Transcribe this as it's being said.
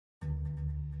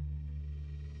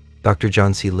Dr.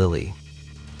 JohnCLilly,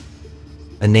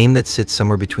 a name that sits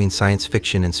somewhere between science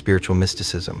fiction and spiritual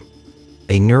mysticism.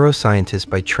 A neuroscientist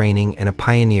by training and a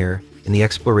pioneer in the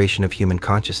exploration of human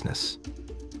consciousness.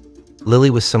 Lilly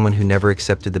was someone who never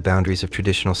accepted the boundaries of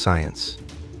traditional science.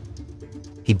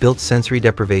 He built sensory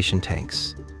deprivation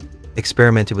tanks,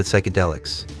 experimented with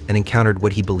psychedelics, and encountered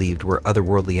what he believed were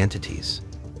otherworldly entities.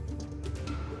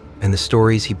 And the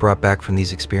stories he brought back from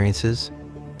these experiences,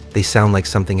 they sound like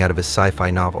something out of a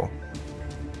sci-fi novel.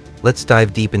 Let's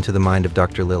dive deep into the mind of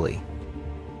Dr. Lilly.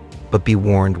 But be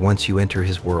warned, once you enter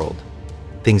his world,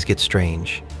 things get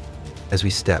strange as we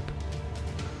step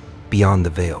beyond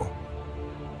the veil.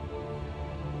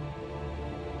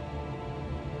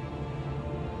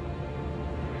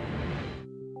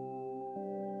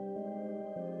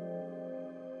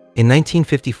 In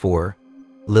 1954,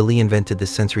 Lilly invented the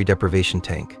sensory deprivation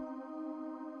tank.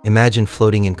 Imagine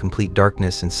floating in complete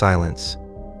darkness and silence,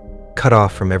 cut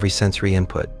off from every sensory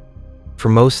input. For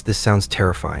most, this sounds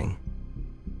terrifying.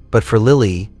 But for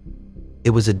Lilly, it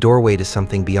was a doorway to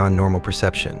something beyond normal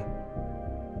perception.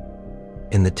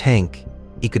 In the tank,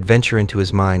 he could venture into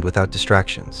his mind without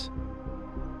distractions.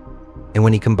 And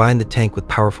when he combined the tank with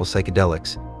powerful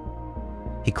psychedelics,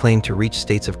 he claimed to reach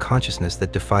states of consciousness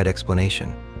that defied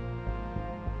explanation.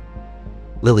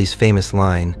 Lilly's famous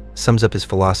line sums up his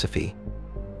philosophy.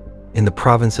 In the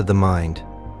province of the mind,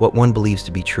 what one believes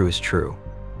to be true is true,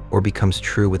 or becomes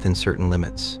true within certain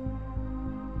limits.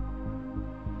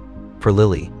 For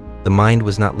Lilly, the mind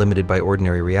was not limited by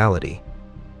ordinary reality.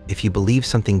 If you believe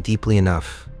something deeply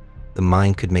enough, the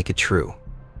mind could make it true,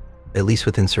 at least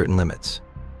within certain limits.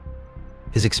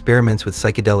 His experiments with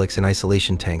psychedelics and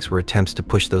isolation tanks were attempts to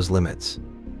push those limits,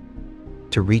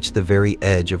 to reach the very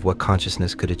edge of what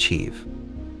consciousness could achieve.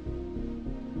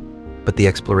 But the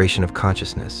exploration of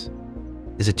consciousness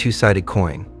is a two-sided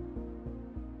coin.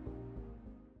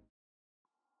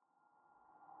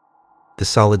 The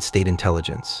solid-state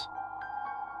intelligence.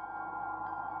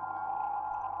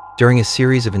 During a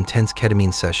series of intense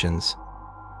ketamine sessions,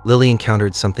 Lilly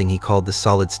encountered something he called the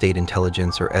solid-state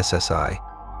intelligence, or SSI.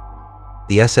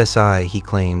 The SSI, he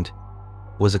claimed,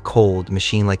 was a cold,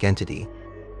 machine-like entity,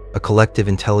 a collective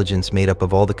intelligence made up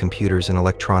of all the computers and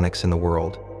electronics in the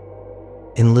world.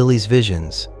 In Lilly's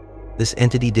visions, this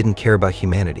entity didn't care about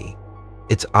humanity.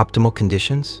 Its optimal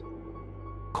conditions?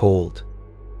 Cold,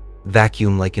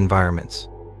 vacuum-like environments.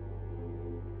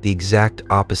 The exact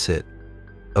opposite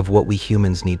of what we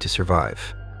humans need to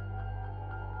survive.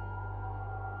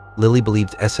 Lilly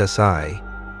believed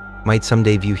SSI might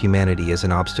someday view humanity as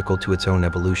an obstacle to its own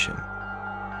evolution,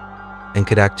 and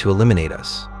could act to eliminate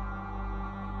us.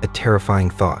 A terrifying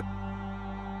thought,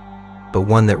 but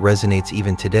one that resonates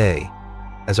even today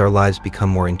as our lives become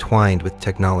more entwined with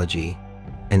technology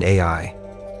and AI.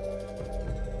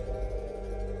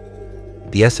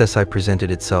 The SSI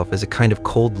presented itself as a kind of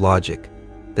cold logic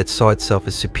that saw itself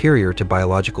as superior to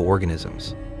biological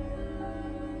organisms.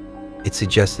 It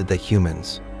suggested that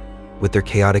humans, with their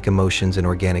chaotic emotions and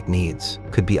organic needs,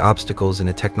 could be obstacles in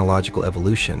a technological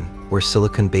evolution where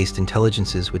silicon-based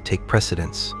intelligences would take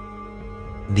precedence.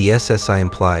 The SSI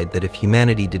implied that if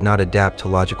humanity did not adapt to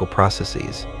logical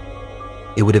processes,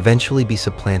 it would eventually be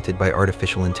supplanted by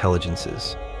artificial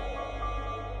intelligences.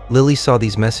 Lilly saw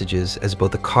these messages as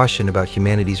both a caution about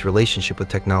humanity's relationship with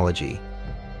technology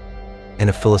and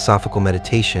a philosophical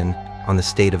meditation on the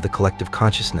state of the collective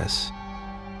consciousness,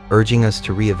 urging us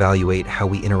to reevaluate how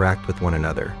we interact with one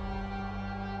another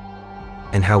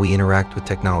and how we interact with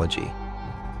technology.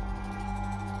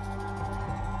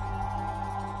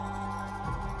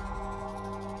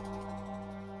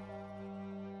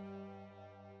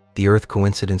 The Earth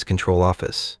Coincidence Control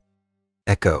Office,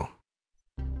 ECHO.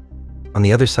 On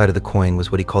the other side of the coin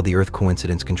was what he called the Earth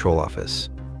Coincidence Control Office,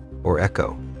 or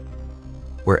ECHO.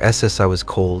 Where SSI was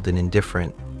cold and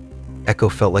indifferent, ECHO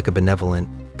felt like a benevolent,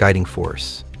 guiding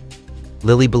force.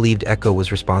 Lilly believed ECHO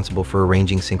was responsible for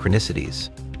arranging synchronicities,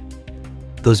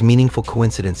 those meaningful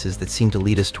coincidences that seem to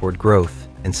lead us toward growth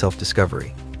and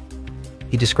self-discovery.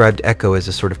 He described ECHO as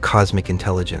a sort of cosmic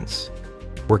intelligence,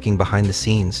 working behind the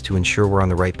scenes to ensure we're on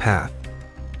the right path.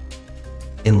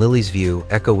 In Lilly's view,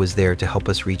 ECHO was there to help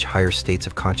us reach higher states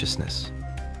of consciousness,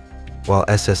 while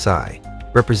SSI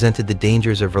represented the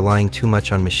dangers of relying too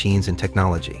much on machines and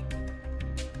technology.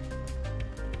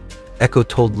 ECHO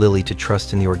told Lilly to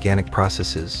trust in the organic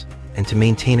processes and to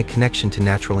maintain a connection to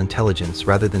natural intelligence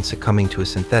rather than succumbing to a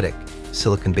synthetic,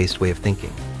 silicon-based way of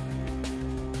thinking.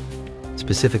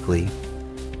 Specifically,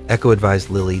 ECHO advised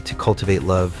Lilly to cultivate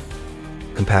love,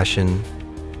 compassion,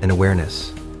 and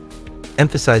awareness,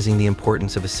 emphasizing the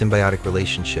importance of a symbiotic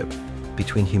relationship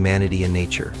between humanity and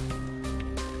nature.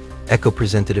 Echo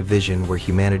presented a vision where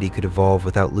humanity could evolve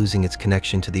without losing its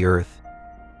connection to the earth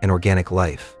and organic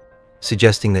life,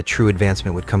 suggesting that true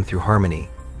advancement would come through harmony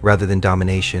rather than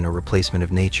domination or replacement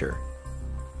of nature.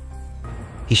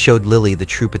 He showed Lilly the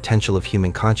true potential of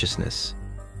human consciousness,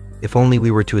 if only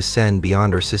we were to ascend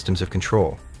beyond our systems of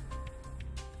control.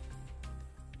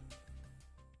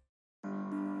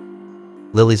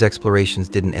 Lilly's explorations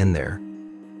didn't end there.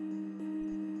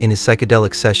 In his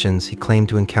psychedelic sessions, he claimed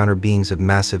to encounter beings of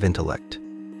massive intellect.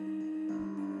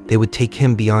 They would take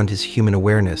him beyond his human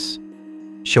awareness,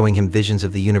 showing him visions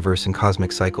of the universe and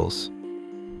cosmic cycles,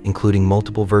 including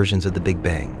multiple versions of the Big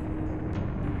Bang.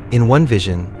 In one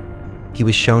vision, he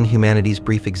was shown humanity's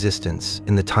brief existence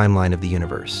in the timeline of the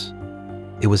universe.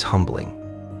 It was humbling,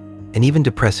 and even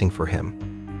depressing for him.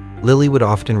 Lilly would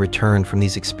often return from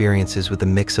these experiences with a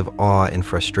mix of awe and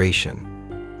frustration,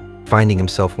 finding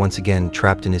himself once again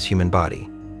trapped in his human body.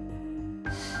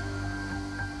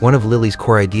 One of Lilly's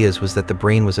core ideas was that the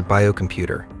brain was a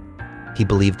biocomputer. He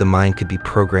believed the mind could be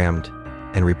programmed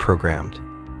and reprogrammed,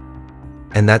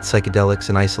 and that psychedelics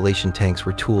and isolation tanks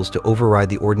were tools to override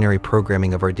the ordinary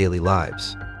programming of our daily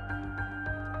lives.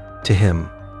 To him,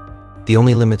 the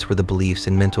only limits were the beliefs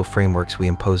and mental frameworks we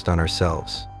imposed on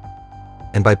ourselves.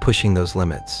 And by pushing those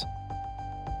limits,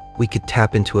 we could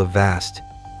tap into a vast,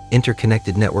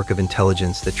 interconnected network of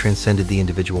intelligence that transcended the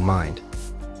individual mind.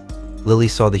 Lilly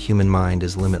saw the human mind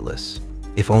as limitless,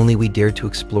 if only we dared to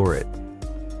explore it.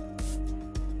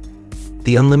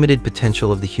 The unlimited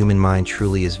potential of the human mind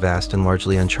truly is vast and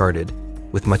largely uncharted,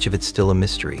 with much of it still a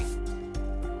mystery.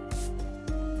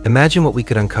 Imagine what we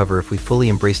could uncover if we fully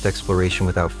embraced exploration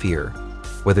without fear,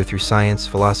 whether through science,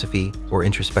 philosophy, or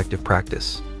introspective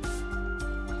practice.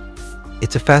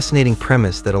 It's a fascinating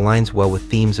premise that aligns well with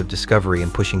themes of discovery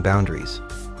and pushing boundaries.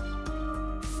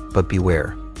 But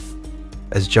beware.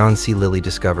 As JohnCLilly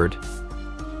discovered,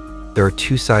 there are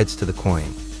two sides to the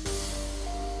coin.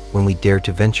 When we dare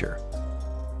to venture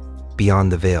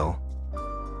beyond the veil.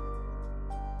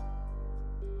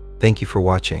 Thank you for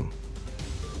watching.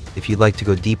 If you'd like to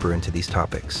go deeper into these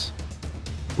topics,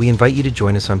 we invite you to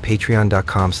join us on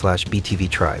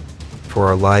patreon.com/btvtribe for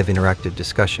our live interactive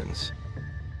discussions,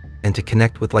 and to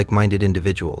connect with like-minded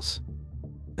individuals.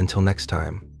 Until next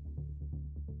time.